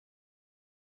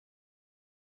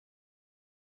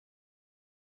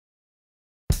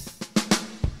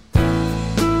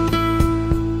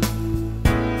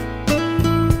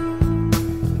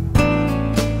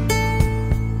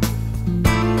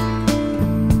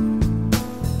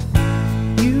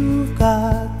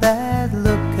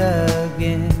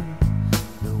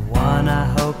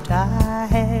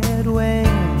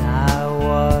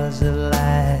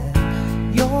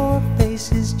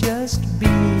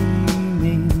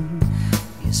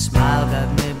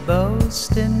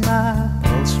ghost in my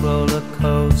pulse roller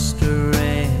coaster.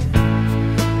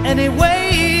 And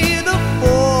anyway, the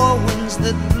four winds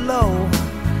that blow,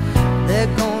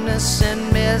 they're gonna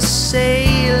send me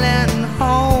sailing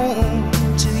home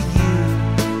to you.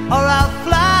 Or I'll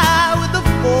fly with the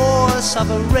force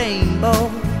of a rainbow.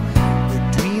 The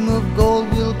dream of gold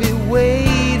will be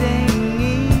waiting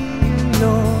in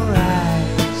your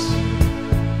eyes.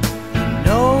 You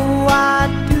know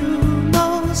I'd do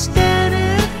most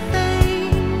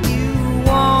anything you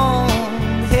want.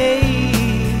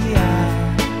 Hey,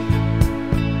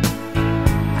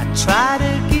 I try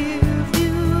to give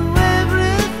you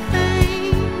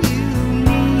everything you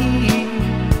need.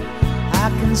 I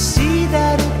can see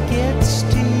that it gets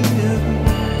to you.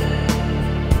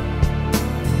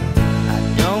 I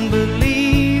don't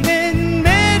believe in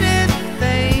many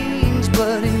things,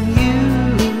 but in you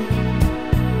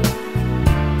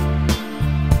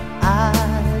I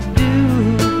do.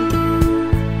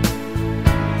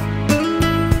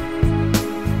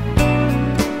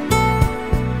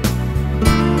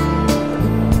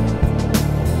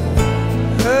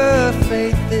 Her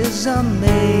faith is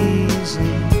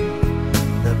amazing,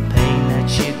 the pain that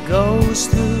she goes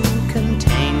through,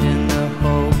 contained in the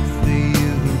hope for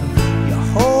you. Your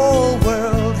whole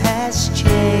world has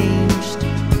changed.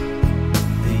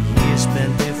 The years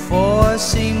spent before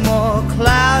seem more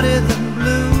cloudy than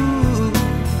blue.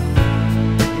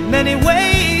 In many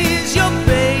ways your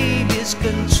baby's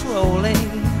controlling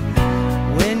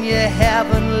when you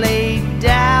haven't laid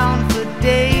down for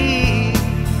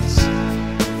days.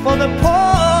 For the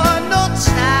poor, no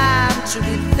time to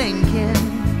be thinking.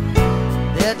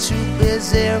 They're too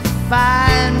busy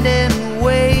finding